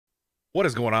What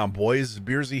is going on, boys?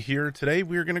 Beersie here. Today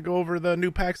we're going to go over the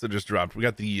new packs that just dropped. We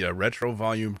got the Retro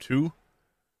Volume 2.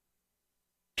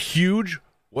 Huge.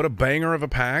 What a banger of a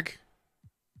pack.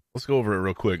 Let's go over it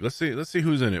real quick. Let's see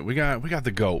who's in it. We got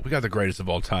the GOAT. We got the greatest of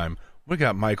all time. We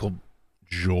got Michael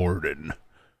Jordan.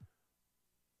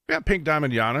 We got Pink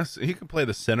Diamond Giannis. He can play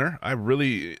the center. I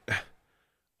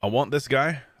want this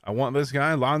guy.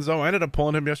 Lonzo. I ended up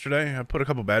pulling him yesterday. I put a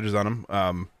couple badges on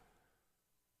him.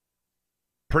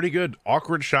 Pretty good.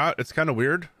 Awkward shot. It's kind of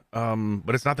weird,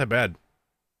 but it's not that bad.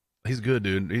 He's good,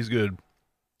 dude. He's good.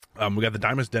 We got the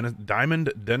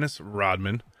Diamond Dennis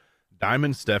Rodman,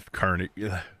 Diamond Steph Curry.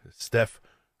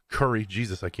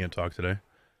 Jesus, I can't talk today.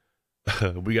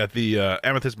 We got the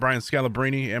Amethyst Brian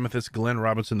Scalabrine, Amethyst Glenn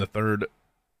Robinson III.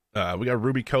 We got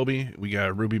Ruby Kobe. We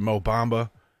got Ruby Mo Bamba,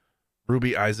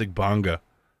 Ruby Isaac Bonga.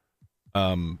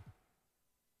 We're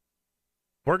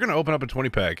going to open up a 20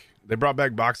 pack. They brought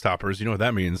back box toppers. You know what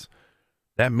that means?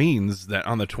 That means that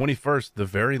on the 21st, the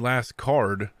very last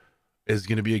card is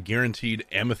going to be a guaranteed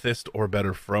amethyst or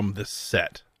better from the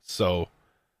set. So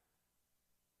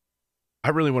I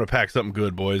really want to pack something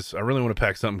good, boys. I really want to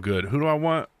pack something good. Who do I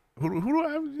want? Who do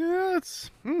I? Yeah,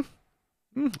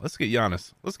 let's get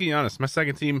Giannis. Let's get Giannis. My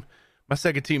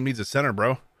second team needs a center,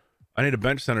 bro. I need a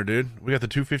bench center, dude. We got the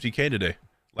 250K today.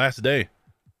 Last day.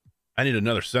 I need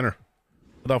another center.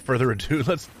 Without further ado,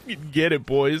 let's get it,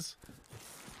 boys.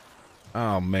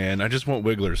 Oh, man. I just want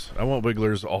wigglers. I want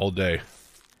wigglers all day.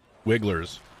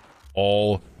 Wigglers.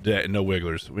 All day. No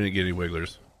wigglers. We didn't get any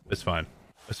wigglers. It's fine.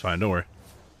 It's fine. Don't worry.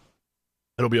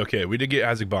 It'll be okay. We did get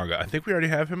Isaac Bonga. I think we already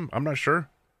have him. I'm not sure.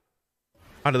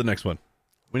 On to the next one.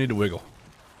 We need to wiggle.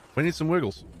 We need some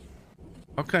wiggles.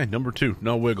 Okay, number 2.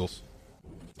 No wiggles.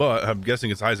 But I'm guessing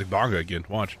it's Isaac Bonga again.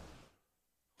 Watch.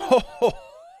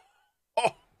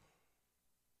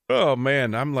 Oh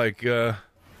man, I'm like,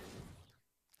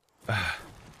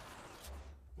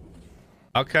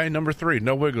 okay, number 3,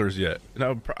 no wigglers yet.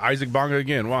 No, Isaac Bonga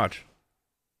again, watch.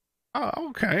 Oh,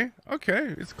 okay,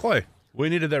 it's clay. We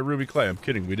needed that ruby clay. I'm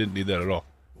kidding, we didn't need that at all.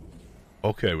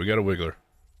 Okay, we got a wiggler.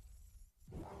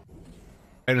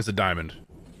 And it's a diamond.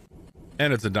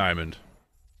 And it's a diamond.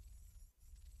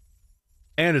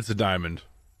 And it's a diamond.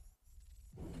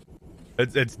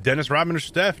 It's Dennis Rodman or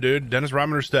Steph, dude. Dennis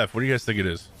Rodman or Steph. What do you guys think it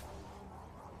is?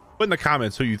 Put in the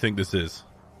comments who you think this is.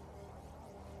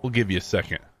 We'll give you a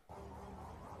second.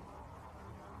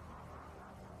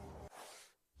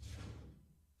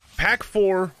 Pack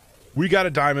 4. We got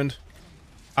a diamond.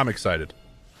 I'm excited.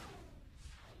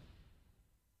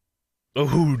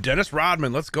 Oh, Dennis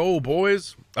Rodman. Let's go,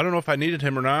 boys. I don't know if I needed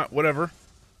him or not. Whatever.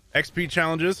 XP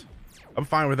challenges. I'm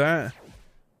fine with that.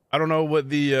 I don't know what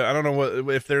the I don't know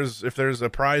what if there's a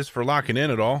prize for locking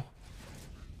in at all.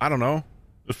 I don't know.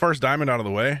 The first diamond out of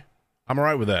the way. I'm all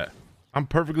right with that. I'm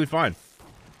perfectly fine.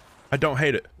 I don't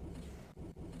hate it.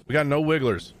 We got no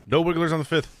wigglers. No wigglers on the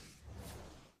 5th.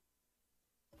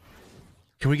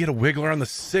 Can we get a wiggler on the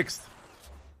 6th?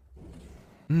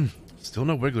 Still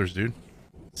no wigglers, dude.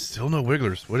 Still no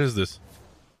wigglers. What is this?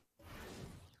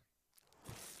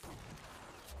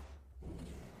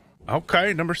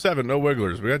 Okay, number 7, no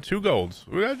wigglers. We got 2 golds.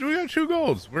 We got 2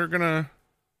 golds. We're gonna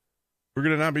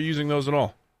not be using those at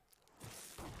all.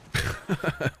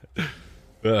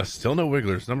 Still no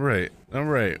wigglers. Number 8.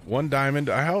 1 diamond.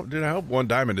 I hope 1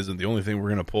 diamond isn't the only thing we're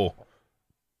gonna pull.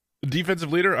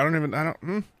 Defensive leader. I don't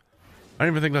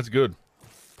even think that's good.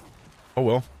 Oh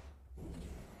well.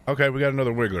 Okay, we got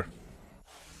another wiggler.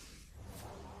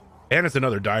 And it's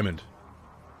another diamond.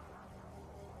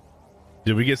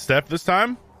 Did we get Steph this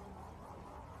time?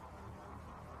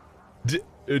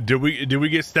 Did we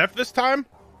get Steph this time?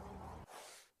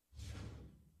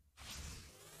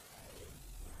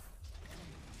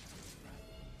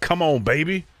 Come on,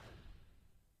 baby.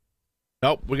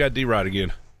 Nope, we got D-Rod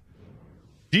again.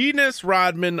 Dennis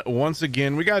Rodman once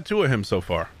again. We got 2 of him so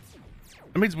far.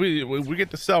 That means we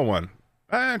get to sell one.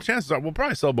 Chances are we'll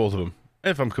probably sell both of them.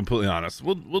 If I'm completely honest,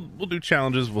 we'll do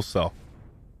challenges. We'll sell.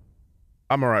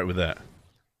 I'm all right with that.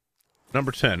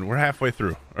 Number 10. We're halfway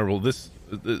through. Or well, this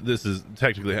is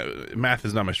technically, math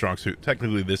is not my strong suit.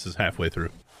 Technically, this is halfway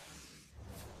through.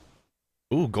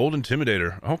 Ooh, Gold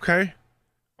Intimidator. Okay.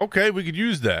 Okay, we could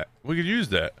use that.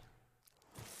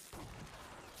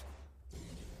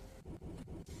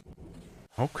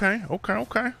 Okay.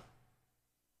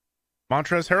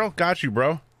 Montrezl Harrell, got you,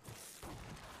 bro.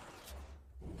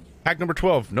 Pack number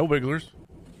 12. No wigglers.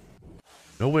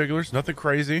 Nothing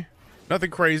crazy.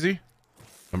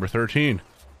 Number 13.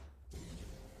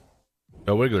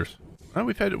 No wigglers. Oh,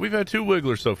 we've had 2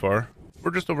 wigglers so far.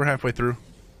 We're just over halfway through.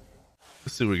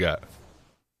 Let's see what we got.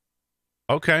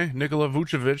 Okay, Nikola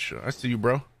Vucevic. I see you,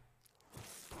 bro.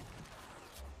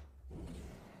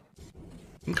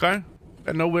 Okay.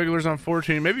 Got no wigglers on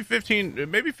 14. Maybe 15.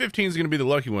 Maybe 15 is going to be the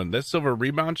lucky one. That silver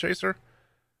rebound chaser.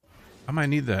 I might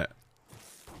need that.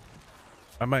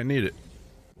 I might need it.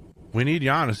 We need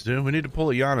Giannis, dude. We need to pull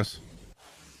a Giannis.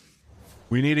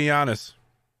 We need a Giannis.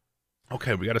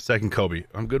 Okay, we got a second Kobe.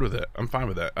 I'm good with that. I'm fine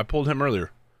with that. I pulled him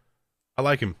earlier. I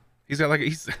like him. He's got like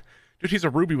dude, he's a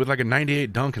ruby with like a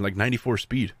 98 dunk and like 94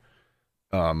 speed.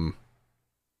 We're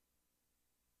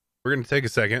gonna take a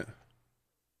second.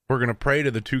 We're gonna pray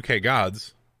to the 2K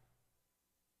gods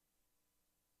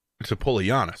to pull a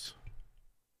Giannis.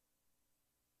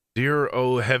 Dear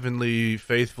oh heavenly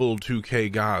faithful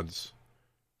 2K gods,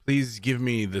 please give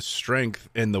me the strength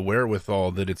and the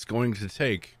wherewithal that it's going to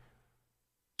take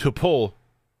to pull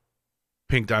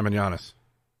Pink Diamond Giannis.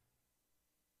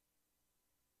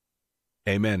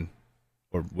 Amen.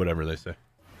 Or whatever they say.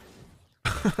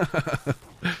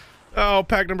 Oh,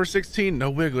 pack number 16.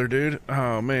 No wiggler, dude.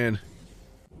 Oh, man.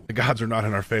 The gods are not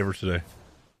in our favor today.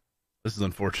 This is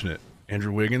unfortunate.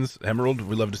 Andrew Wiggins, Emerald.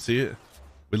 We love to see it.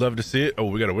 We love to see it. Oh,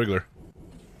 we got a wiggler.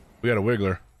 We got a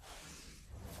wiggler.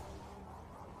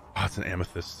 Oh, it's an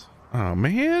amethyst. Oh,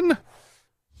 man.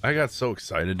 I got so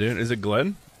excited, dude. Is it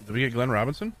Glenn? Did we get Glenn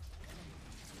Robinson?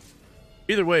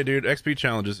 Either way, dude. XP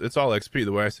challenges. It's all XP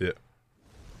the way I see it.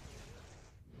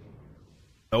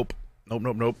 Nope. Nope,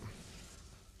 nope, nope.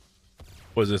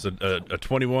 Was this a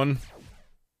 21?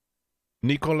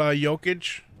 Nikola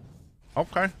Jokic?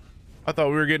 Okay. I thought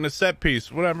we were getting a set piece.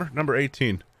 Whatever. Number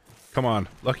 18. Come on.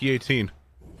 Lucky 18.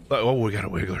 Oh, we got a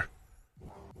wiggler.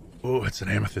 Oh, it's an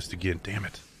amethyst again. Damn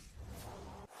it.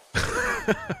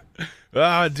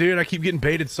 Ah, dude, I keep getting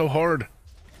baited so hard.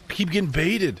 I keep getting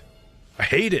baited. I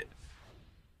hate it.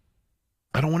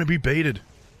 I don't want to be baited.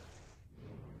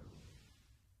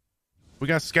 We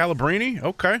got Scalabrini.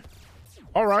 Okay.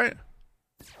 All right.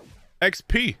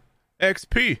 XP.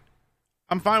 XP.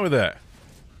 I'm fine with that.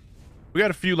 We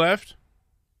got a few left.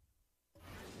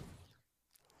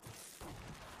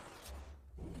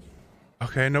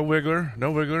 Okay, no wiggler.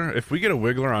 No wiggler. If we get a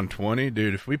wiggler on 20,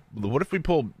 dude, what if we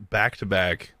pull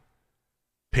back-to-back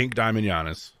Pink Diamond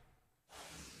Giannis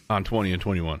on 20 and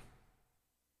 21?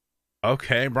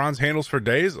 Okay, bronze handles for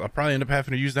days. I'll probably end up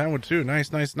having to use that one too.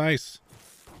 Nice, nice, nice.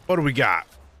 What do we got?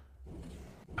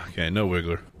 Okay, no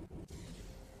wiggler.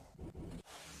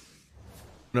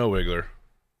 No wiggler.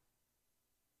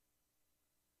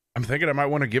 I'm thinking I might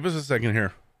want to give us a second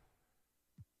here.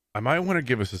 I might want to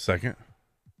give us a second.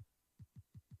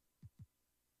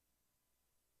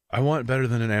 I want better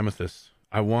than an amethyst.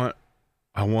 I want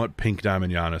Pink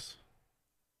Diamond Giannis.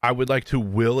 I would like to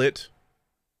will it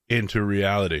into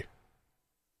reality.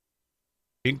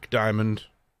 Pink Diamond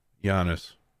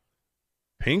Giannis.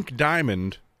 Pink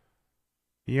Diamond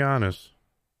Giannis.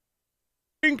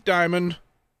 Pink Diamond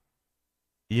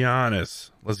Giannis.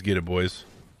 Let's get it, boys.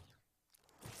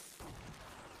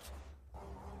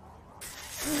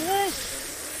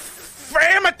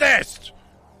 Amethyst!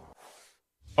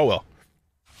 Oh well.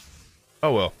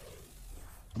 Oh well.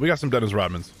 We got some Dennis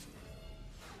Rodmans.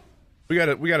 We got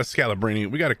a Scalabrini.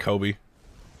 We got a Kobe.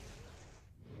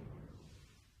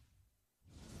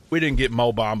 We didn't get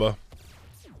Mo Bamba.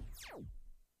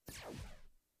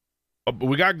 Oh, but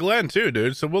we got Glenn too,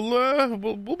 dude. So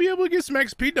we'll be able to get some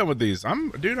XP done with these.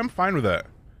 I'm fine with that.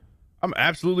 I'm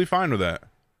absolutely fine with that.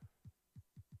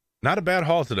 Not a bad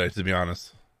haul today, to be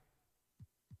honest.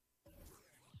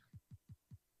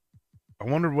 I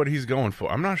wonder what he's going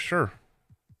for. I'm not sure.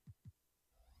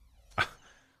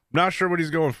 Not sure what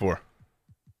he's going for.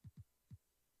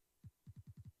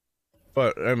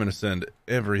 But I'm gonna send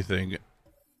everything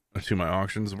to my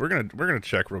auctions. We're gonna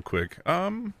check real quick. I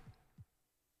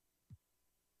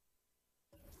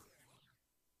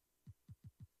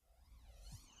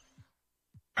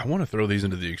want to throw these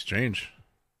into the exchange.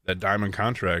 That diamond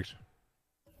contract.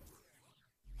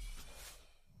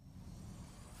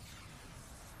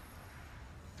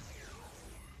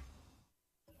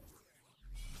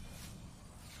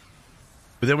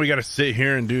 But then we got to sit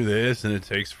here and do this, and it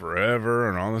takes forever,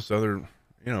 and all this other,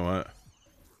 you know what?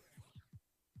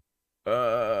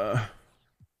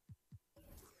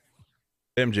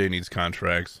 MJ needs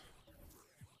contracts.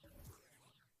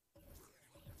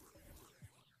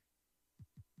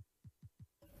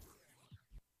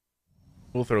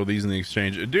 We'll throw these in the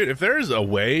exchange. Dude, if there is a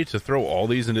way to throw all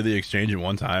these into the exchange at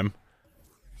one time,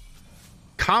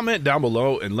 comment down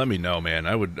below and let me know, man.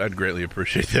 I'd greatly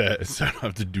appreciate that, so I don't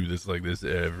have to do this like this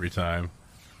every time.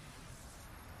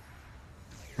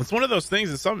 It's one of those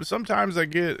things that sometimes I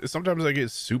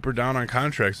get super down on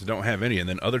contracts and don't have any, and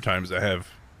then other times I have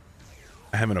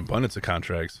an abundance of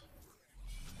contracts.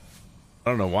 I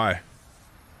don't know why.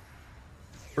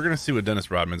 We're gonna see what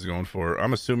Dennis Rodman's going for.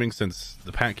 I'm assuming since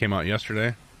the pack came out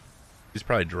yesterday, he's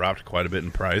probably dropped quite a bit in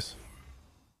price.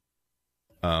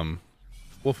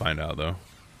 We'll find out though.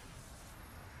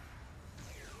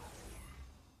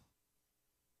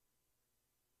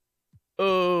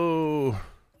 Oh.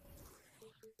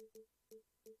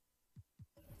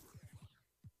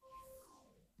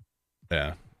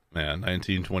 Yeah, man,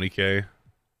 19, 20K.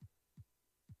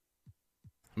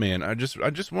 Man, I just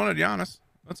wanted Giannis.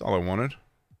 That's all I wanted.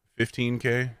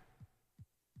 15K.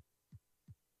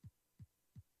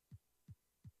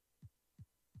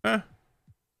 Eh.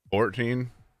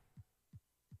 14.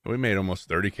 We made almost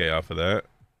 30K off of that.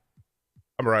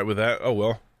 I'm all right with that. Oh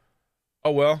well.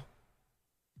 Oh well.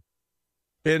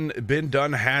 Been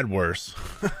done, had worse.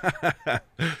 I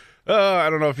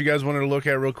don't know if you guys wanted to look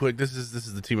at it real quick. This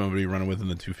is the team I'm gonna be running with in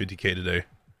the 250K today.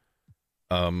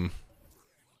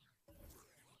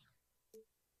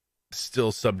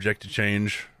 Still subject to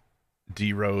change.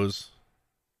 D Rose.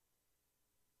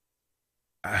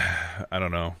 I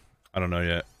don't know. I don't know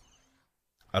yet.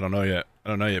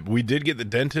 But we did get the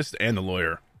dentist and the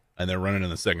lawyer, and they're running in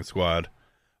the second squad.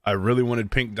 I really wanted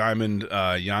Pink Diamond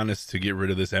Giannis to get rid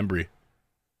of this Embry.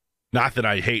 Not that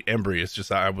I hate Embry. It's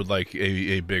just I would like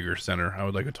a bigger center. I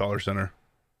would like a taller center.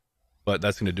 But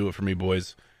that's going to do it for me,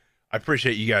 boys. I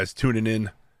appreciate you guys tuning in.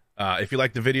 If you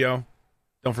liked the video,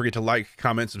 don't forget to like,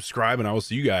 comment, subscribe, and I will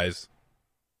see you guys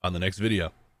on the next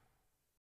video.